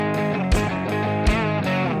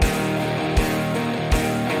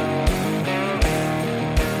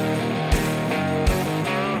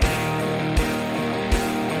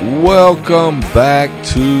Welcome back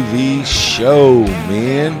to the show,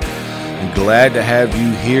 man. I'm glad to have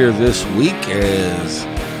you here this week as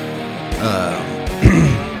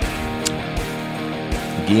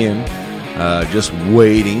again, just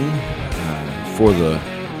waiting for the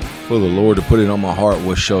Lord to put it on my heart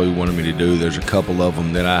what show He wanted me to do. There's a couple of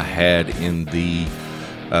them that I had in the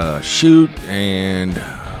shoot and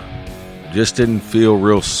just didn't feel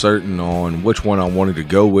real certain on which one I wanted to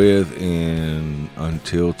go with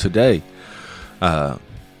until today. I'm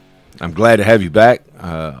glad to have you back,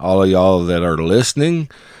 all of y'all that are listening.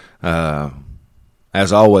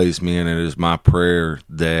 As always, man, it is my prayer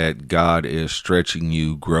that God is stretching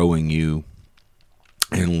you, growing you,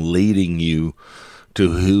 and leading you to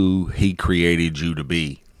who He created you to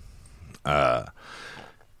be.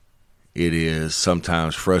 It is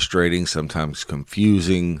sometimes frustrating, sometimes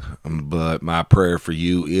confusing, but my prayer for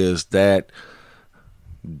you is that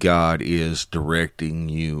God is directing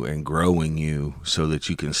you and growing you so that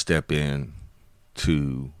you can step in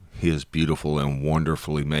to His beautiful and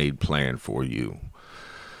wonderfully made plan for you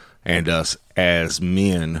and us as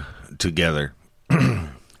men together.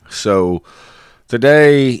 So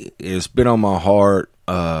today it's been on my heart.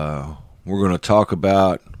 We're going to talk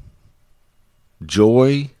about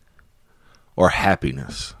joy or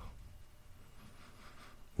happiness.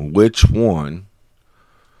 Which one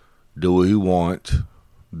do we want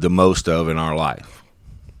the most of in our life?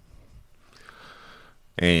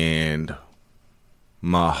 And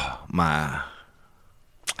I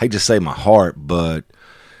hate to say my heart, but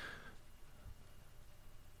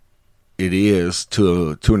it is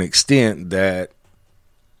to an extent that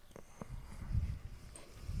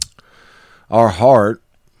our heart,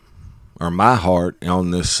 or my heart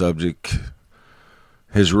on this subject,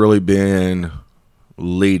 has really been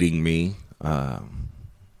leading me, or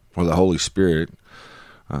the Holy Spirit,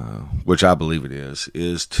 which I believe it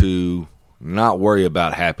is to not worry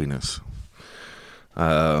about happiness.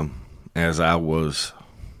 As I was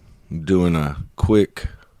doing a quick,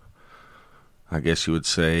 I guess you would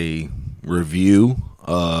say, review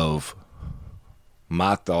of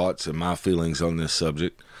my thoughts and my feelings on this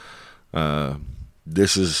subject,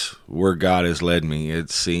 this is where God has led me.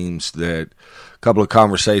 It seems that a couple of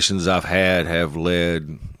conversations I've had have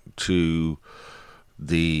led to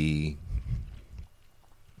the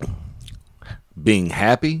being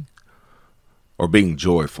happy or being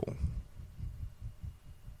joyful.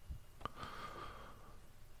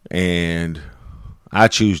 And I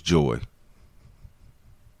choose joy.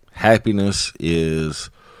 Happiness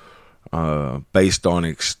is based on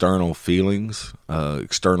external feelings,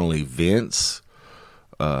 external events,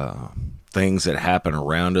 things that happen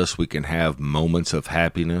around us. We can have moments of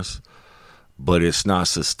happiness, but it's not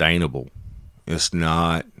sustainable. It's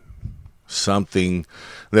not something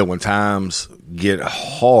that when times get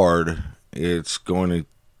hard, it's going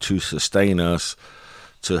to sustain us,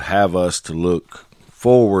 to have us to look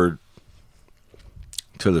forward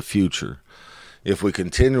to the future. If we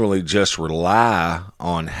continually just rely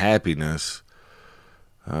on happiness,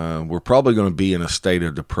 we're probably going to be in a state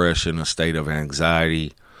of depression, a state of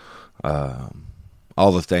anxiety,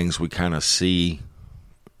 all the things we kind of see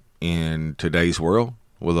in today's world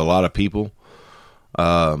with a lot of people.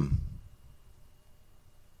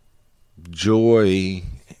 Joy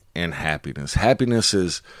and happiness. Happiness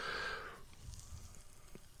is,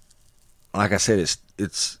 like I said,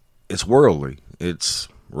 it's worldly. It's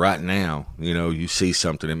right now. You know, you see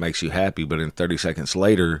something that makes you happy, but in 30 seconds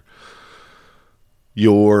later,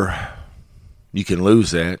 you can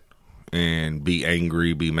lose that and be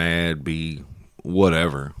angry, be mad, be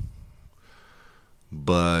whatever.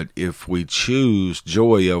 But if we choose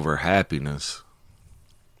joy over happiness,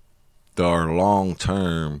 our long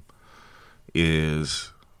term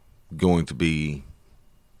is going to be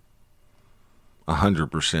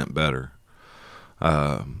 100% better.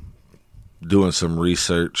 Doing some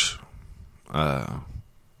research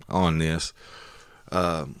on this.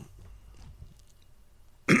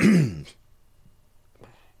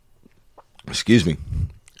 Excuse me.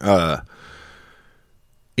 It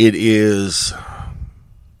is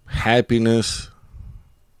happiness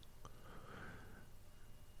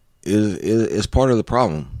is part of the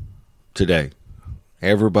problem today.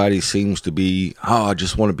 Everybody seems to be, I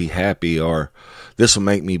just want to be happy, or this will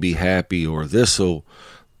make me be happy, or this will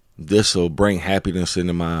bring happiness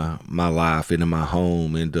into my life, into my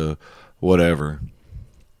home, into whatever.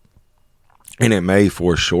 And it may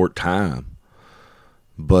for a short time,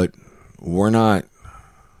 but we're not,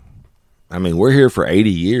 we're here for 80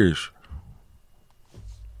 years,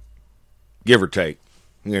 give or take,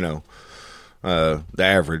 the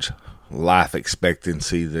average life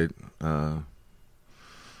expectancy that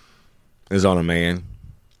is on a man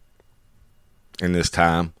in this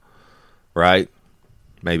time, right?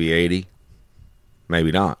 Maybe 80,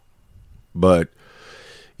 maybe not. But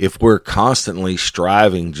if we're constantly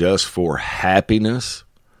striving just for happiness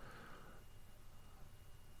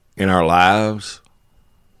in our lives,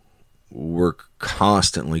 we're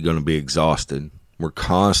constantly going to be exhausted. We're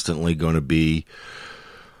constantly going to be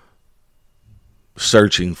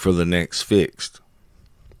searching for the next fix.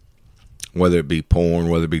 Whether it be porn,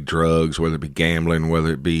 whether it be drugs, whether it be gambling,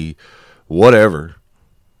 whether it be whatever.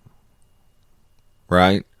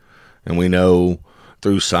 Right? And we know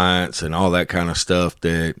through science and all that kind of stuff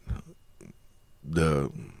that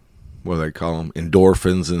what do they call them?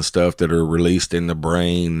 Endorphins and stuff that are released in the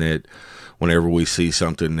brain, that whenever we see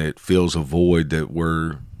something that fills a void that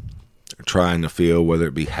we're trying to feel, whether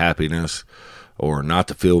it be happiness or not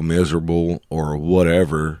to feel miserable or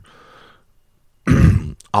whatever,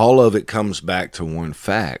 all of it comes back to one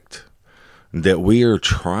fact, that we are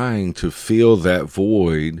trying to fill that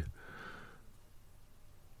void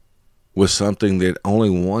with something that only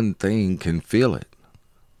one thing can fill it.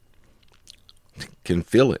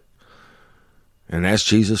 And that's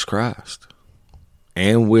Jesus Christ.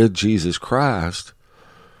 And with Jesus Christ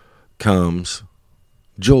comes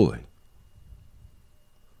joy.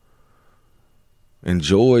 And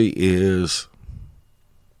joy is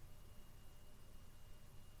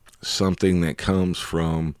something that comes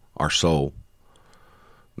from our soul,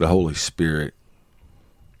 the Holy Spirit.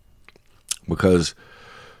 Because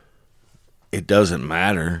it doesn't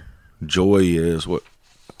matter. Joy is what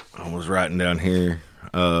I was writing down here.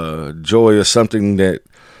 Joy is something that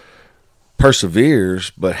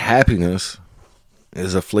perseveres, but happiness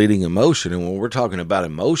is a fleeting emotion. And when we're talking about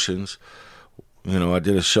emotions, I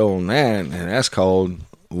did a show on that, and that's called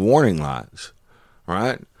warning lights,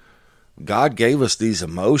 right? God gave us these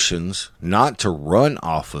emotions not to run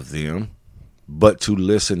off of them, but to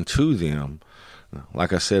listen to them.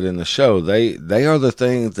 Like I said in the show, they are the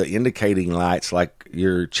things, the indicating lights, like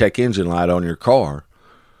your check engine light on your car,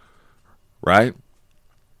 right?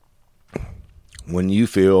 When you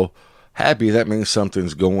feel happy, that means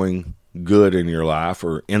something's going good in your life,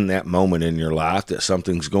 or in that moment in your life that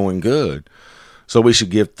something's going good. So we should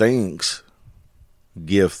give thanks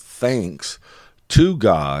to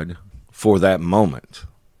God for that moment.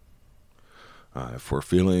 If we're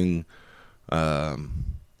feeling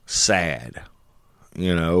sad,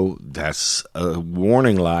 that's a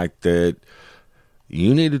warning light that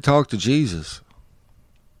you need to talk to Jesus.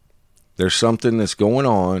 There's something that's going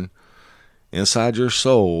on inside your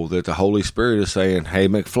soul that the Holy Spirit is saying, hey,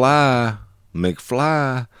 McFly,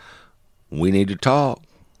 we need to talk.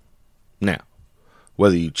 Now,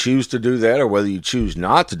 whether you choose to do that or whether you choose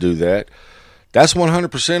not to do that, that's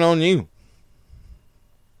 100% on you.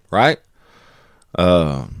 Right?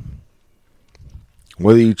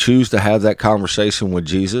 Whether you choose to have that conversation with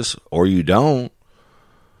Jesus or you don't,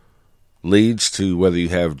 leads to whether you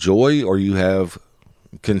have joy or you have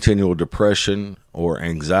continual depression or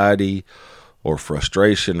anxiety or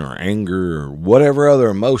frustration or anger or whatever other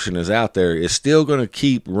emotion is out there. Is still going to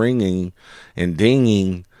keep ringing and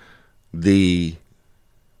dinging the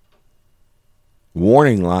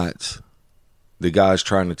warning lights that God's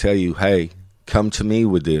trying to tell you, hey, come to me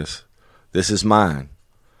with this. This is mine.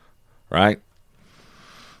 Right?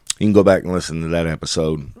 You can go back and listen to that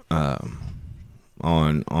episode on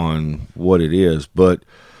what it is. But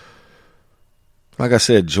like I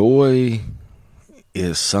said, joy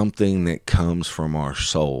is something that comes from our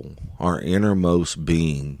soul, our innermost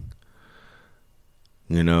being.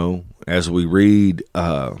 As we read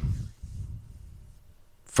 1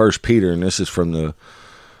 Peter, and this is from the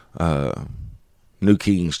New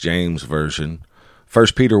King James Version, 1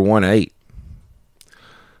 Peter 1:8,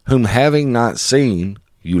 whom having not seen,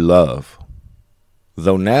 you love,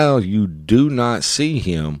 though now you do not see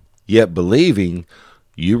him, yet believing,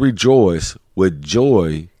 you rejoice with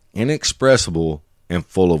joy inexpressible and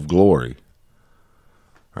full of glory.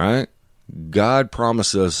 Right? God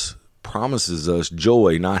promises us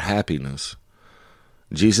joy, not happiness.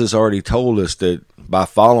 Jesus already told us that by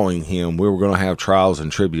following him, we were going to have trials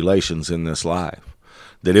and tribulations in this life.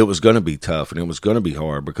 That it was going to be tough and it was going to be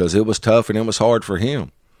hard, because it was tough and it was hard for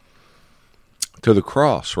him. To the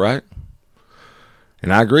cross, right?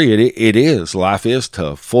 And I agree, it is. Life is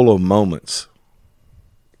tough, full of moments,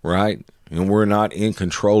 right? And we're not in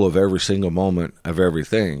control of every single moment of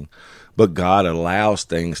everything. But God allows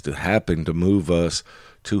things to happen to move us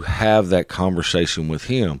to have that conversation with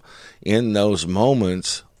him. In those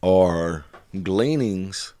moments are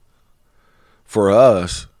gleanings for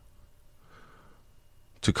us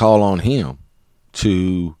to call on him,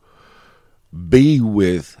 to be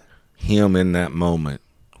with him in that moment.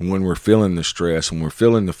 When we're feeling the stress, when we're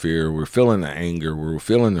feeling the fear, we're feeling the anger, we're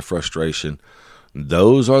feeling the frustration,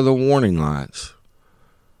 those are the warning lights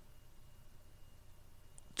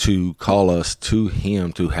to call us to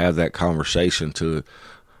him, to have that conversation, to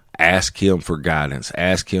ask him for guidance,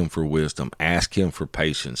 ask him for wisdom, ask him for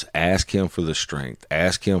patience, ask him for the strength,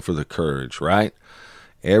 ask him for the courage, right?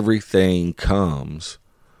 Everything comes,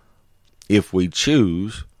 if we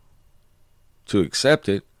choose to accept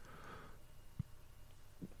it,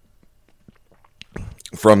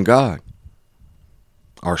 from God.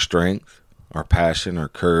 Our strength, our passion, our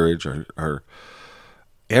courage, our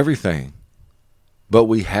everything. But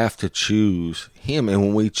we have to choose him. And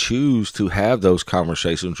when we choose to have those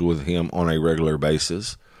conversations with him on a regular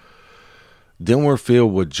basis, then we're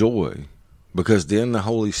filled with joy, because then the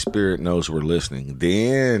Holy Spirit knows we're listening.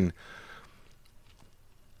 Then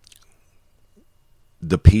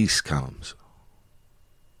the peace comes.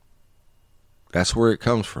 That's where it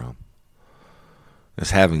comes from.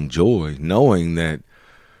 It's having joy, knowing that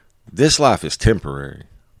this life is temporary.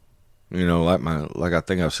 You know, like I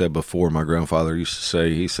think I've said before, my grandfather used to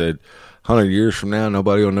say, he said, 100 years from now,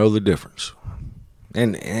 nobody will know the difference.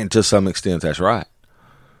 And to some extent, that's right.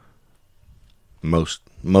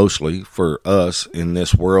 Mostly for us in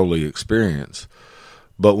this worldly experience.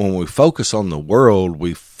 But when we focus on the world,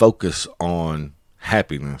 we focus on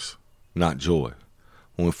happiness, not joy.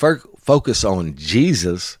 When we focus on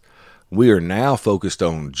Jesus, we are now focused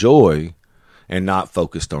on joy and not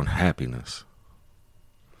focused on happiness.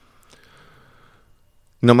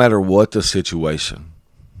 No matter what the situation,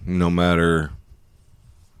 no matter,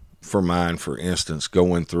 for mine, for instance,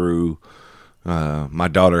 going through my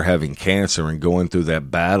daughter having cancer and going through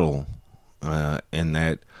that battle and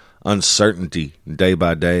that uncertainty day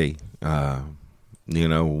by day,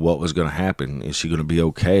 what was going to happen? Is she going to be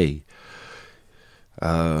okay?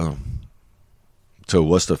 So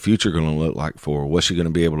what's the future going to look like for her? What's she going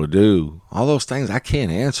to be able to do? All those things I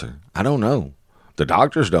can't answer. I don't know. The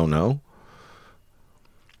doctors don't know.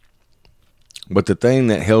 But the thing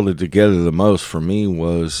that held it together the most for me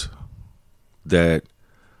was that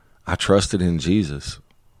I trusted in Jesus.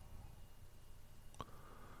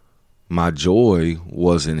 My joy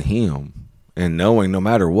was in him, and knowing no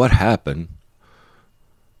matter what happened,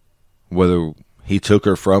 whether he took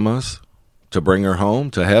her from us to bring her home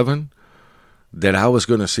to heaven, that I was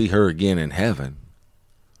going to see her again in heaven,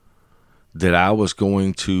 that I was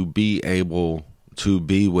going to be able to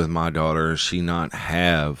be with my daughter and she not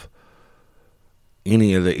have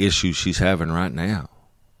any of the issues she's having right now.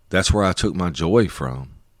 That's where I took my joy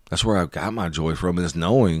from. That's where I got my joy from, is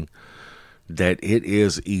knowing that it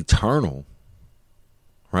is eternal,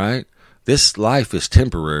 right? This life is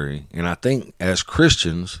temporary. And I think as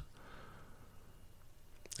Christians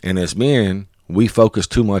and as men, we focus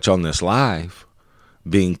too much on this life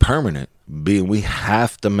being permanent, we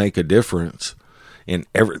have to make a difference in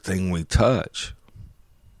everything we touch.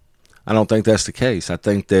 I don't think that's the case. I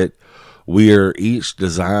think that we are each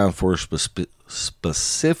designed for a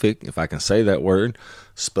specific, if I can say that word,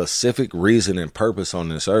 specific reason and purpose on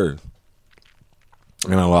this earth.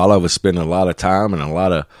 And a lot of us spend a lot of time and a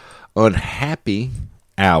lot of unhappy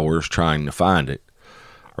hours trying to find it,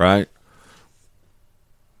 right?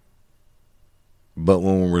 But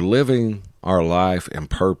when we're living our life and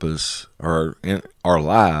purpose, or in our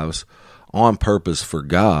lives on purpose for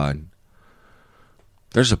God,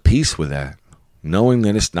 there's a peace with that. Knowing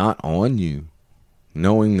that it's not on you.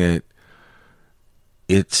 Knowing that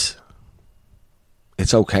it's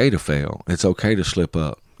okay to fail. It's okay to slip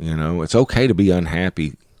up. It's okay to be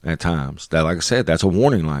unhappy at times. That, like I said, that's a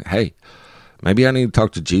warning light. Hey, maybe I need to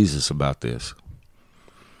talk to Jesus about this.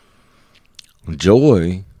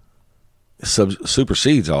 Joy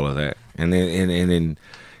supersedes all of that. And in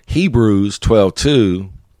Hebrews 12:2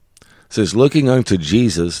 says, looking unto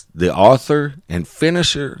Jesus, the author and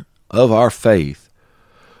finisher of our faith,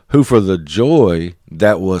 who for the joy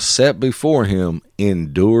that was set before him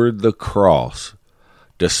endured the cross,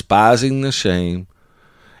 despising the shame,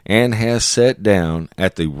 and has sat down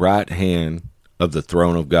at the right hand of the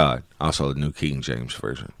throne of God. Also the New King James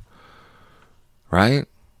Version. Right?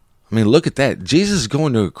 I mean, look at that. Jesus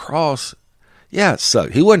going to a cross. Yeah, it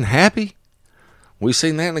sucked. He wasn't happy. We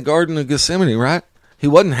seen that in the Garden of Gethsemane, right? He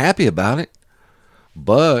wasn't happy about it.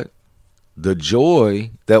 But the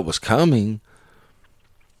joy that was coming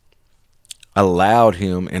allowed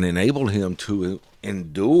him and enabled him to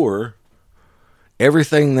endure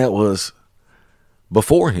everything that was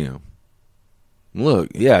before him. Look,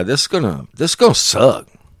 yeah, this is gonna suck,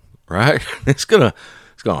 right? It's gonna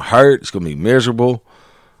hurt. It's gonna be miserable.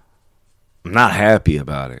 I'm not happy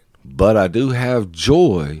about it, but I do have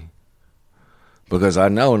joy Because I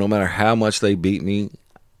know no matter how much they beat me,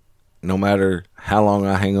 no matter how long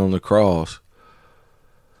I hang on the cross,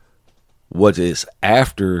 what is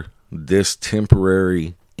after this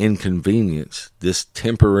temporary inconvenience, this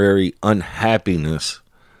temporary unhappiness,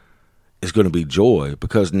 is going to be joy,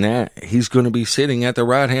 because now he's going to be sitting at the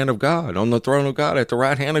right hand of God, on the throne of God, at the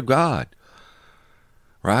right hand of God.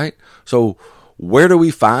 Right? So where do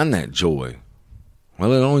we find that joy?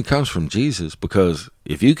 Well, it only comes from Jesus, because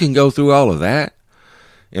if you can go through all of that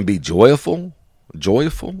and be joyful,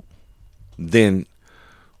 then,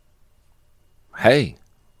 hey,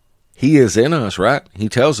 he is in us, right? He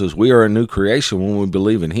tells us we are a new creation when we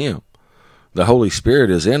believe in him. The Holy Spirit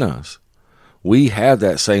is in us. We have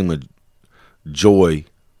that same joy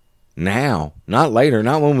now, not later,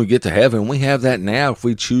 not when we get to heaven. We have that now if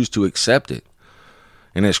we choose to accept it.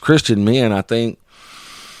 And as Christian men, I think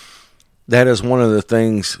that is one of the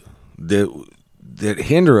things that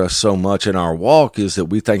hinder us so much in our walk, is that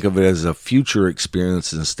we think of it as a future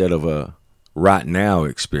experience instead of a right now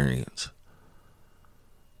experience.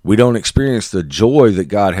 We don't experience the joy that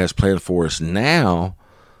God has planned for us now,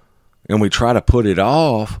 and we try to put it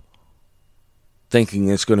off thinking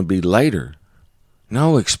it's going to be later.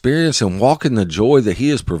 No, experience and walk in the joy that he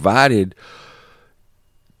has provided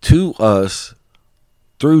to us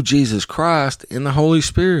through Jesus Christ and the Holy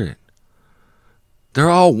Spirit. They're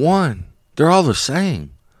all one. They're all the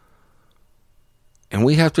same. And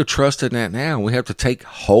we have to trust in that now. We have to take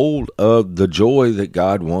hold of the joy that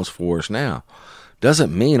God wants for us now.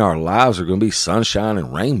 Doesn't mean our lives are going to be sunshine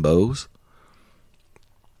and rainbows.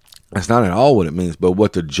 That's not at all what it means. But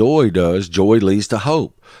what the joy does, joy leads to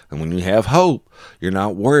hope. And when you have hope, you're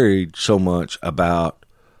not worried so much about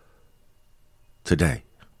today.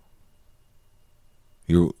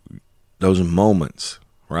 Those moments,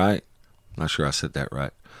 right? Not sure I said that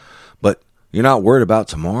right. But you're not worried about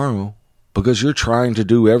tomorrow, because you're trying to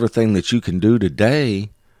do everything that you can do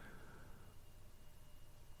today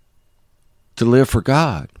to live for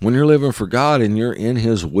God. When you're living for God and you're in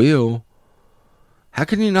his will, how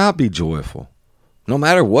can you not be joyful? No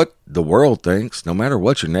matter what the world thinks, no matter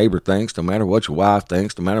what your neighbor thinks, no matter what your wife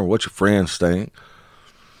thinks, no matter what your friends think,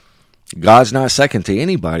 God's not second to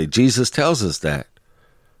anybody. Jesus tells us that.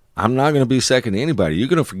 I'm not going to be second to anybody. You're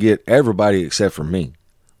going to forget everybody except for me.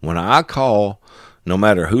 When I call, no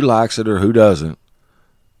matter who likes it or who doesn't,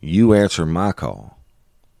 you answer my call.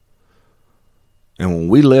 And when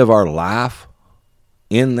we live our life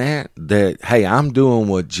in that, hey, I'm doing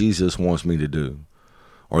what Jesus wants me to do,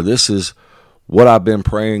 or this is what I've been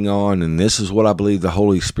praying on, and this is what I believe the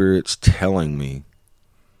Holy Spirit's telling me,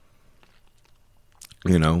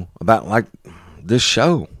 about like this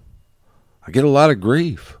show. I get a lot of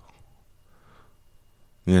grief,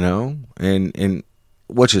 and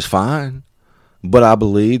which is fine, but I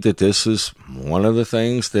believe that this is one of the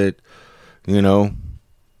things that,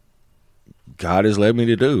 God has led me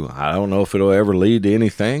to do. I don't know if it'll ever lead to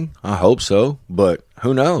anything. I hope so, but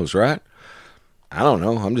who knows, right? I don't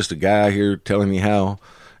know. I'm just a guy here telling you how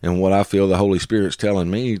and what I feel the Holy Spirit's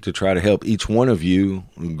telling me to try to help each one of you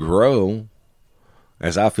grow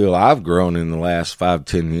as I feel I've grown in the last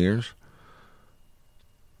 5-10 years.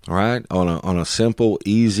 All right? On a simple,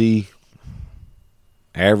 easy,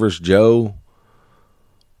 average Joe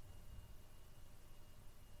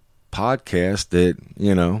podcast that,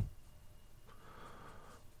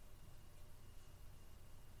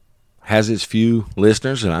 has its few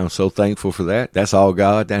listeners, and I'm so thankful for that. That's all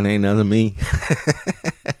God. That ain't none of me.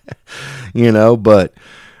 But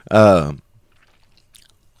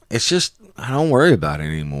it's just, I don't worry about it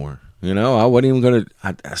anymore. I wasn't even going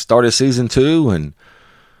to, I started season 2, and,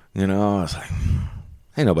 I was like,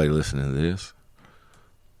 ain't nobody listening to this.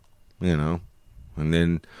 And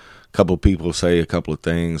then a couple of people say a couple of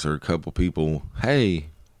things, or a couple of people, hey,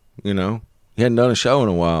 you hadn't done a show in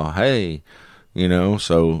a while. Hey,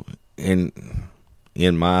 so in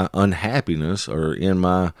my unhappiness, or in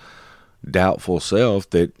my doubtful self,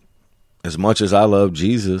 that as much as I love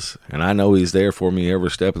Jesus and I know he's there for me every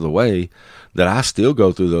step of the way, that I still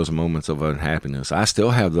go through those moments of unhappiness. I still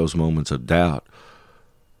have those moments of doubt.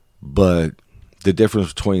 But the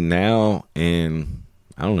difference between now and,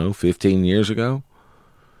 15 years ago,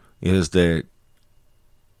 is that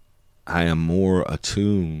I am more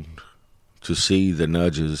attuned to see the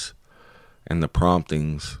nudges and the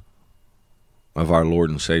promptings of our Lord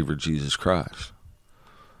and Savior Jesus Christ.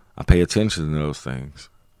 I pay attention to those things.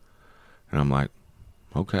 And I'm like,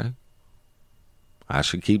 okay, I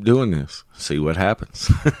should keep doing this. See what happens.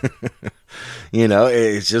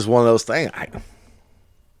 It's just one of those things.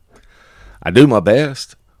 I do my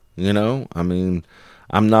best.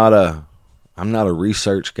 I'm not I'm not a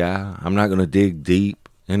research guy. I'm not going to dig deep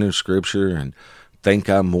into Scripture and think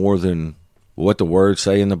I'm more than what the words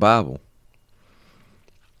say in the Bible.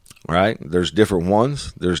 Right? There's different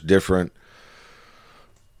ones. There's different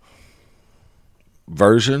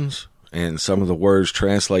versions, and some of the words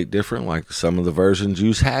translate different. Like some of the versions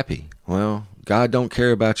use happy. Well, God don't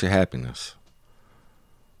care about your happiness.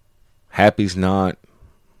 Happy's not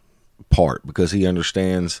part, because he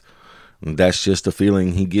understands that's just a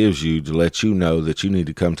feeling he gives you to let you know that you need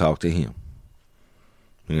to come talk to him.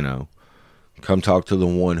 You know, come talk to the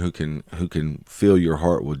one who can fill your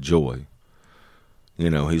heart with joy.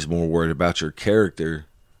 You know, he's more worried about your character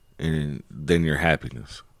than your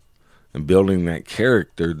happiness. And building that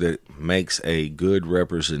character that makes a good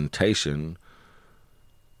representation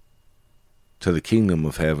to the kingdom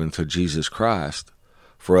of heaven, to Jesus Christ,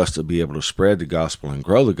 for us to be able to spread the gospel and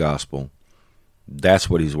grow the gospel. That's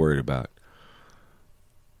what he's worried about.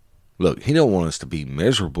 Look, he don't want us to be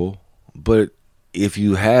miserable, but if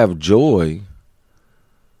you have joy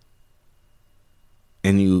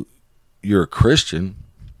and you're a Christian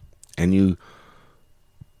and you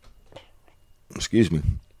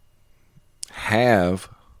have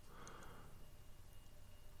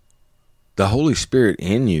the Holy Spirit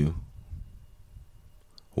in you,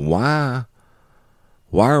 why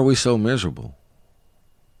are we so miserable?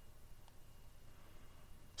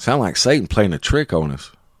 Sound like Satan playing a trick on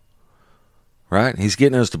us, right? He's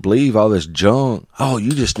getting us to believe all this junk. Oh,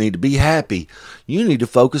 you just need to be happy. You need to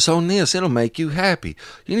focus on this. It'll make you happy.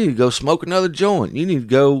 You need to go smoke another joint. You need to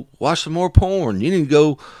go watch some more porn. You need to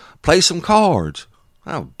go play some cards.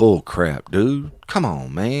 Oh, bull crap, dude. Come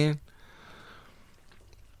on, man.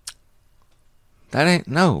 That ain't,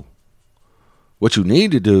 no. What you need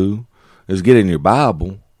to do is get in your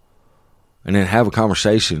Bible and then have a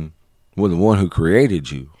conversation with the one who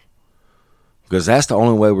created you. Because that's the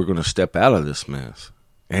only way we're going to step out of this mess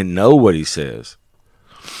and know what he says.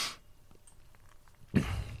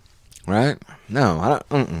 Right? No,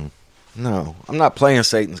 no, I'm not playing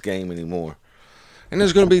Satan's game anymore. And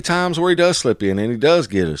there's going to be times where he does slip in and he does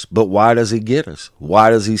get us. But why does he get us? Why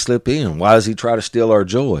does he slip in? Why does he try to steal our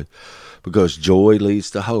joy? Because joy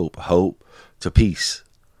leads to hope. Hope to peace.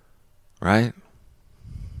 Right?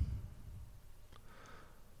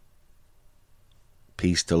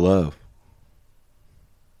 Peace to love.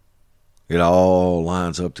 It all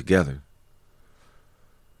lines up together.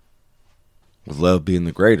 With love being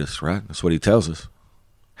the greatest, right? That's what he tells us.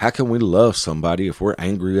 How can we love somebody if we're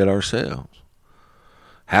angry at ourselves?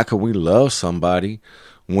 How can we love somebody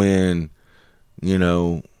when,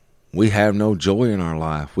 we have no joy in our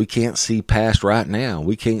life? We can't see past right now.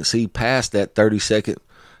 We can't see past that 30-second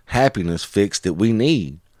happiness fix that we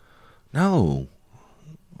need. No.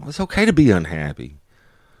 It's okay to be unhappy.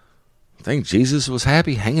 Think Jesus was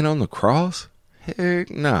happy hanging on the cross?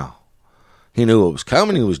 Heck no. He knew what was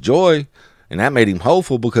coming. He was joy, and that made him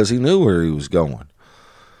hopeful because he knew where he was going.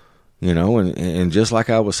 And just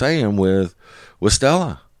like I was saying with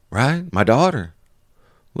Stella, right? My daughter.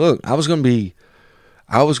 Look, I was going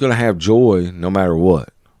to have joy no matter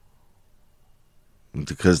what.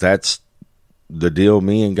 Because that's the deal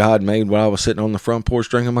me and God made while I was sitting on the front porch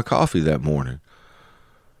drinking my coffee that morning.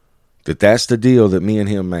 That's the deal that me and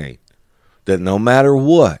him made. That no matter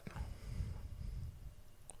what,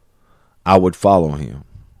 I would follow him.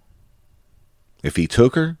 If he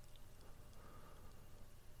took her,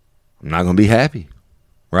 I'm not going to be happy,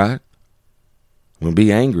 right? I'm going to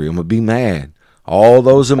be angry. I'm going to be mad. All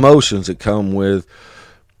those emotions that come with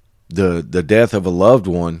the death of a loved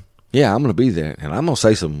one, yeah, I'm going to be that. And I'm going to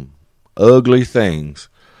say some ugly things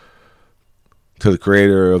to the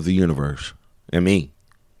creator of the universe and me.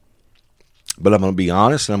 But I'm going to be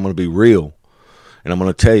honest and I'm going to be real. And I'm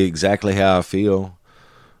going to tell you exactly how I feel.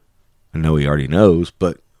 I know he already knows,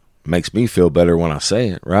 but it makes me feel better when I say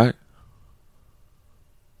it, right?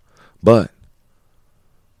 But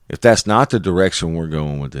if that's not the direction we're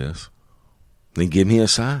going with this, then give me a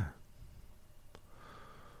sign.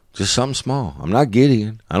 Just something small. I'm not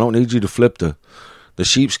Gideon. I don't need you to flip the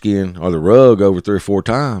sheepskin or the rug over 3 or 4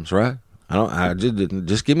 times, right? I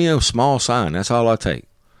just give me a small sign. That's all I take.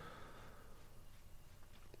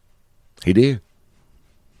 He did.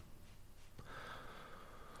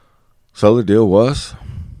 So the deal was,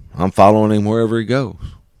 I'm following him wherever he goes,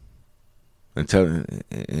 and talking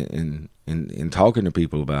to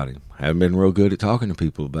people about him. I haven't been real good at talking to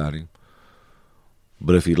people about him,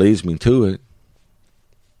 but if he leads me to it,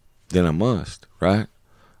 then I must, right?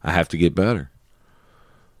 I have to get better.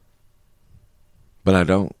 But I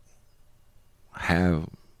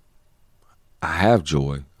have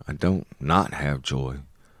joy. I don't not have joy.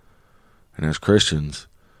 And as Christians,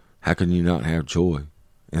 How can you not have joy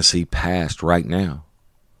and see past right now?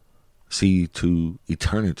 See to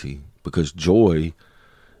eternity, because joy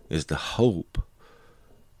is the hope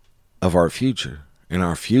of our future. And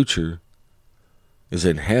our future is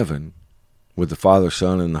in heaven with the Father,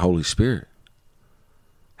 Son, and the Holy Spirit.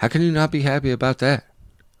 How can you not be happy about that?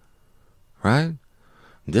 Right?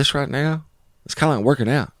 This right now, it's kind of like working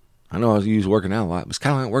out. I know I use working out a lot, but it's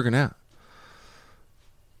kind of like working out.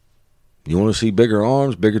 You want to see bigger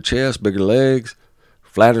arms, bigger chest, bigger legs,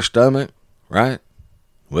 flatter stomach, right?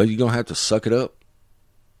 Well, you're going to have to suck it up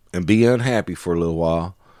and be unhappy for a little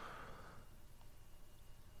while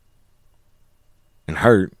and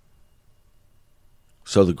hurt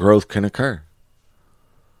so the growth can occur.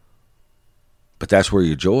 But that's where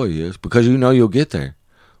your joy is, because you know you'll get there.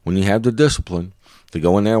 When you have the discipline to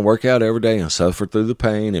go in there and work out every day and suffer through the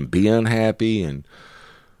pain and be unhappy and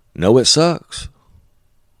know it sucks.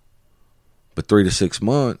 But 3 to 6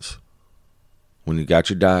 months, when you got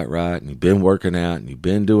your diet right and you've been working out and you've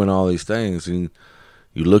been doing all these things, and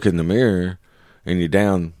you look in the mirror and you're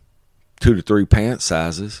down 2 to 3 pant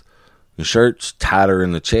sizes, your shirt's tighter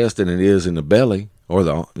in the chest than it is in the belly, or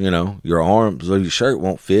your arms, so your shirt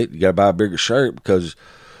won't fit. You got to buy a bigger shirt because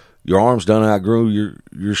your arms done outgrew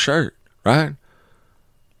your shirt, right?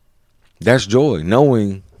 That's joy,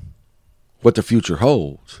 knowing what the future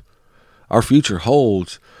holds. Our future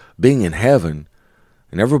holds being in heaven,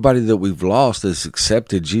 and everybody that we've lost that's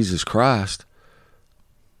accepted Jesus Christ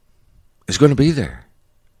is going to be there.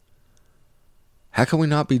 How can we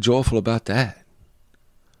not be joyful about that?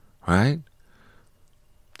 Right?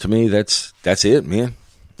 To me, that's it, man.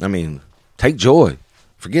 I mean, take joy.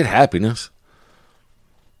 Forget happiness.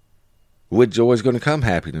 With joy is going to come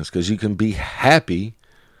happiness, because you can be happy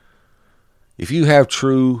if you have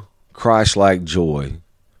true Christ-like joy.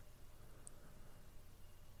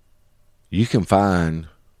 You can find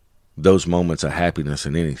those moments of happiness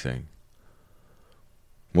in anything.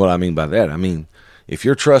 What I mean by that, I mean, if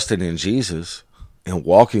you're trusting in Jesus and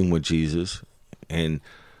walking with Jesus and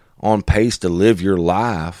on pace to live your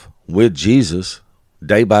life with Jesus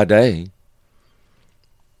day by day,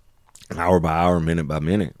 hour by hour, minute by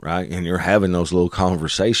minute, right? And you're having those little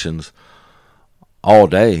conversations all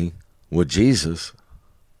day with Jesus,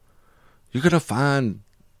 you're going to find,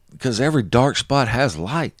 because every dark spot has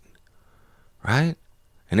light, right?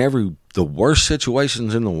 And the worst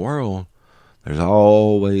situations in the world, there's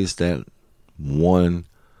always that one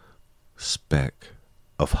speck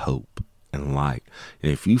of hope and light.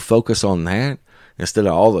 And if you focus on that instead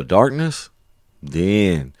of all the darkness,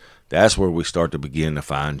 then that's where we start to begin to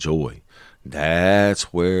find joy.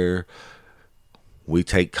 That's where we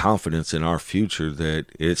take confidence in our future that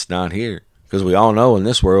it's not here. Because we all know in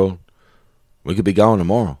this world, we could be gone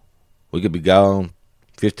tomorrow. We could be gone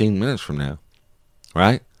 15 minutes from now.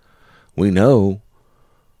 Right? We know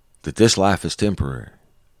that this life is temporary.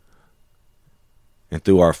 And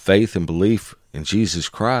through our faith and belief in Jesus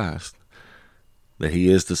Christ, that He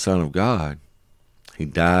is the Son of God, He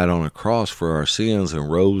died on a cross for our sins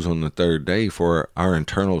and rose on the third day for our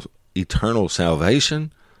eternal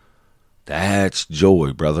salvation. That's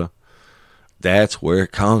joy, brother. That's where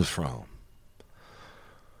it comes from.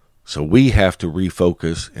 So we have to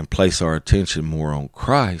refocus and place our attention more on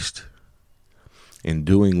Christ in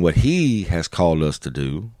doing what He has called us to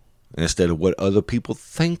do instead of what other people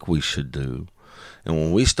think we should do. And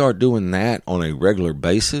when we start doing that on a regular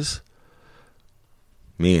basis,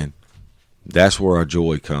 man, that's where our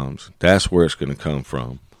joy comes. That's where it's going to come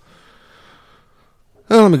from.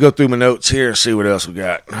 Well, let me go through my notes here and see what else we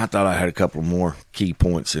got. I thought I had a couple more key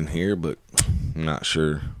points in here, but I'm not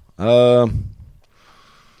sure. Yeah,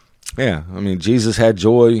 I mean, Jesus had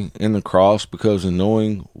joy in the cross because of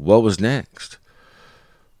knowing what was next.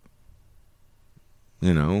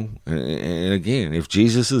 You know, and again, if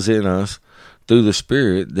Jesus is in us through the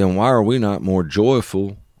Spirit, then why are we not more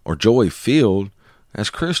joyful or joy-filled as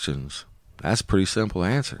Christians? That's a pretty simple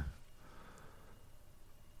answer.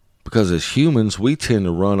 Because as humans, we tend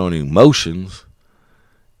to run on emotions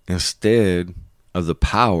instead of the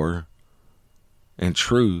power and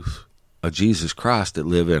truth of Jesus Christ that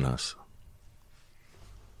live in us.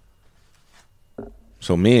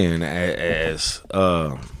 So men, as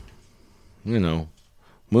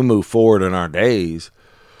we move forward in our days,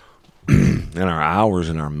 in our hours,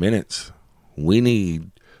 and our minutes, we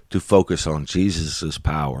need to focus on Jesus'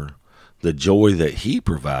 power, the joy that He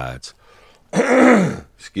provides.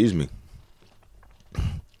 Excuse me.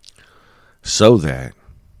 So that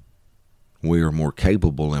we are more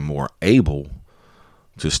capable and more able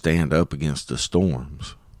to stand up against the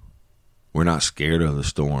storms. We're not scared of the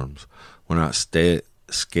storms. We're not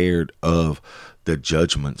scared of the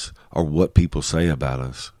judgments or what people say about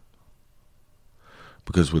us.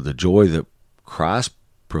 Because with the joy that Christ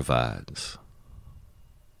provides,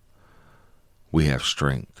 we have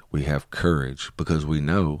strength, we have courage, because we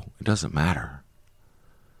know it doesn't matter.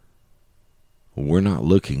 We're not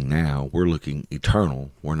looking now, we're looking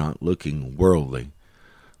eternal, we're not looking worldly.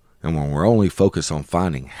 And when we're only focused on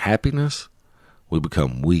finding happiness, we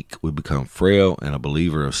become weak, we become frail, and a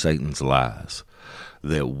believer of Satan's lies,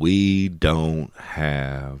 that we don't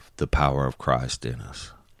have the power of Christ in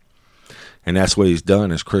us. And that's what he's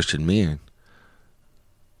done as Christian men.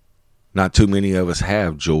 Not too many of us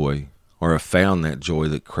have joy or have found that joy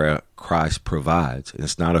that Christ provides.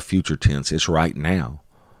 It's not a future tense, it's right now.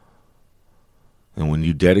 And when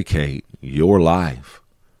you dedicate your life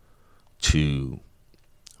to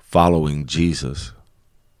following Jesus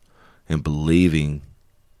and believing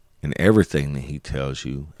in everything that he tells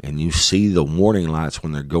you, and you see the warning lights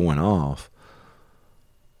when they're going off,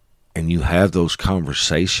 and you have those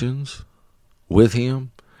conversations with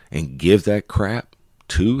him and give that crap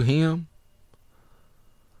to him,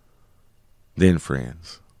 then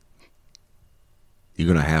friends, you're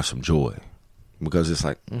going to have some joy, because it's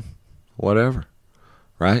like, whatever,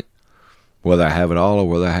 right? Whether I have it all or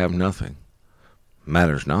whether I have nothing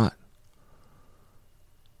matters not.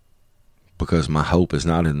 Because my hope is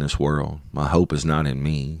not in this world. My hope is not in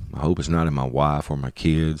me. My hope is not in my wife or my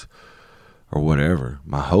kids or whatever.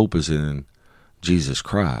 My hope is in Jesus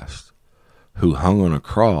Christ, who hung on a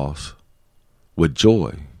cross with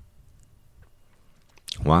joy.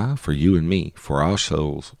 Why? For you and me, for our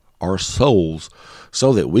souls,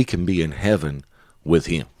 so that we can be in heaven with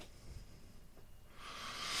him.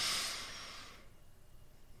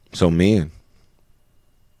 So men,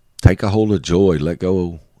 take a hold of joy, let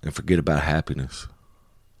go and forget about happiness.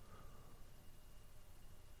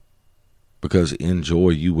 Because in joy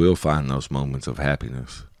you will find those moments of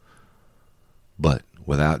happiness. But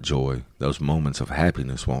without joy, those moments of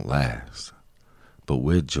happiness won't last. But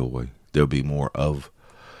with joy, there'll be more of.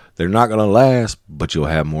 They're not going to last, but you'll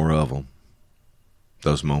have more of them.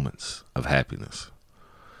 Those moments of happiness.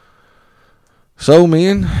 So,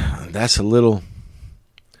 men, that's a little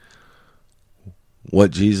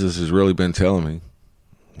what Jesus has really been telling me.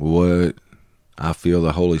 What I feel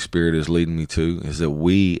the Holy Spirit is leading me to is that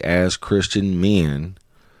we as Christian men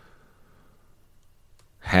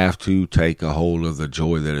have to take a hold of the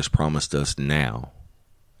joy that is promised us now.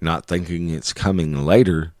 Not thinking it's coming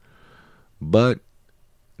later, but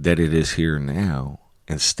that it is here now,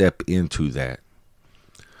 and step into that.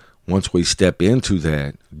 Once we step into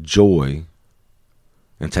that joy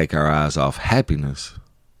and take our eyes off happiness,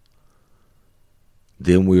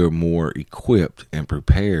 then we are more equipped and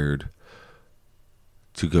prepared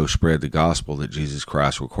to go spread the gospel that Jesus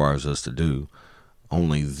Christ requires us to do.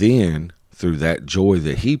 Only then, through that joy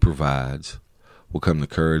that he provides, will come the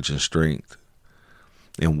courage and strength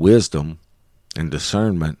and wisdom and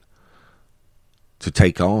discernment to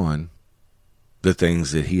take on the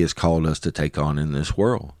things that he has called us to take on in this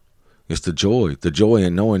world. It's the joy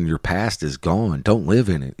in knowing your past is gone. Don't live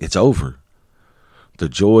in it. It's over. The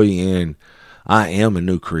joy in I am a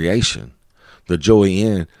new creation. The joy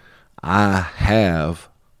in I have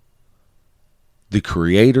the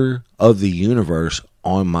creator of the universe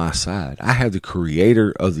on my side. I have the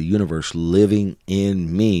creator of the universe living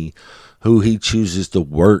in me, who he chooses to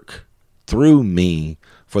work through me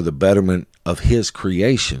for the betterment of his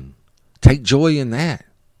creation. Take joy in that.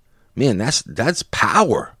 Man, that's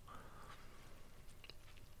power.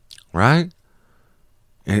 Right?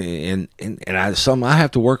 And something I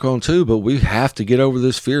have to work on too, but we have to get over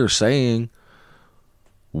this fear of saying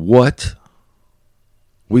what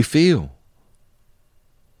we feel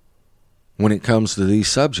when it comes to these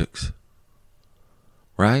subjects.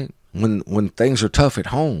 Right? When things are tough at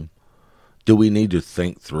home, do we need to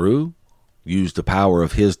think through, use the power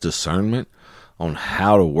of his discernment on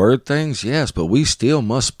how to word things? Yes, but we still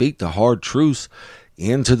must speak the hard truths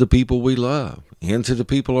into the people we love, into the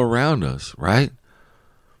people around us, right?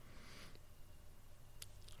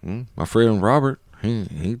 My friend Robert,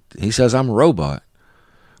 he says I'm a robot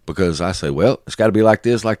because I say, well, it's got to be like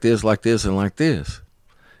this, like this, like this, and like this.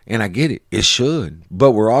 And I get it. It should.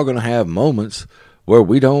 But we're all going to have moments where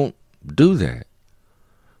we don't do that,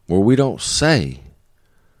 where we don't say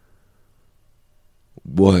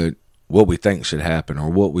what we think should happen or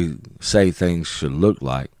what we say things should look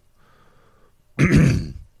like.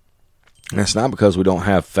 And it's not because we don't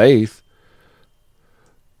have faith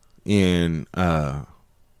in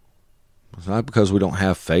it's not because we don't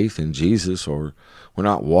have faith in Jesus or we're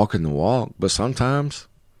not walking the walk, but sometimes,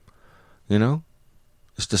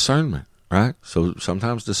 it's discernment. right? So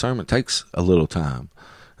sometimes discernment takes a little time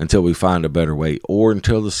until we find a better way, or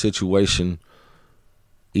until the situation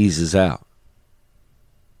eases out.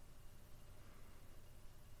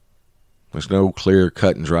 There's no clear,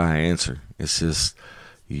 cut and dry answer. It's just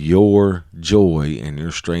your joy and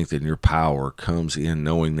your strength and your power comes in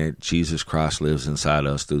knowing that Jesus Christ lives inside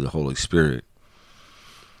us through the Holy Spirit.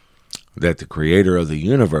 That the creator of the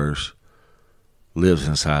universe lives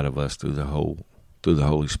inside of us through the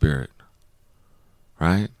Holy Spirit.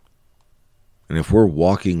 Right? And if we're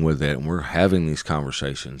walking with that and we're having these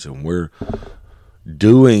conversations and we're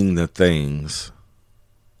doing the things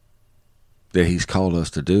that he's called us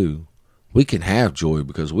to do, we can have joy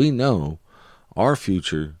because we know our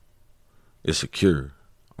future is secure.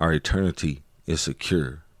 Our eternity is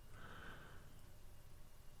secure.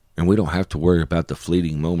 And we don't have to worry about the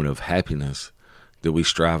fleeting moment of happiness that we're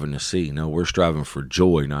striving to see. No, we're striving for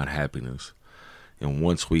joy, not happiness. And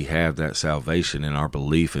once we have that salvation and our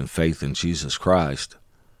belief and faith in Jesus Christ,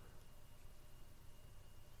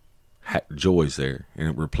 joy's there, and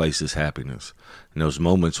it replaces happiness. And those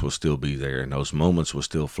moments will still be there, and those moments will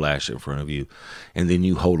still flash in front of you. And then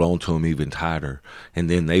you hold on to them even tighter,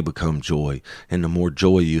 and then they become joy. And the more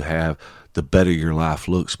joy you have, the better your life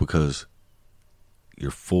looks because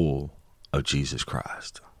you're full of Jesus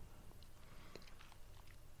Christ.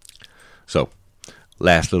 So,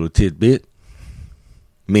 last little tidbit.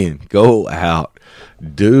 Men, go out,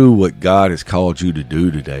 do what God has called you to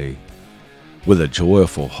do today with a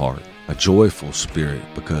joyful heart, a joyful spirit,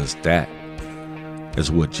 because that is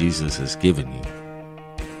what Jesus has given you.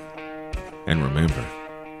 And remember,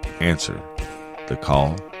 answer the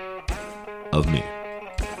call of men.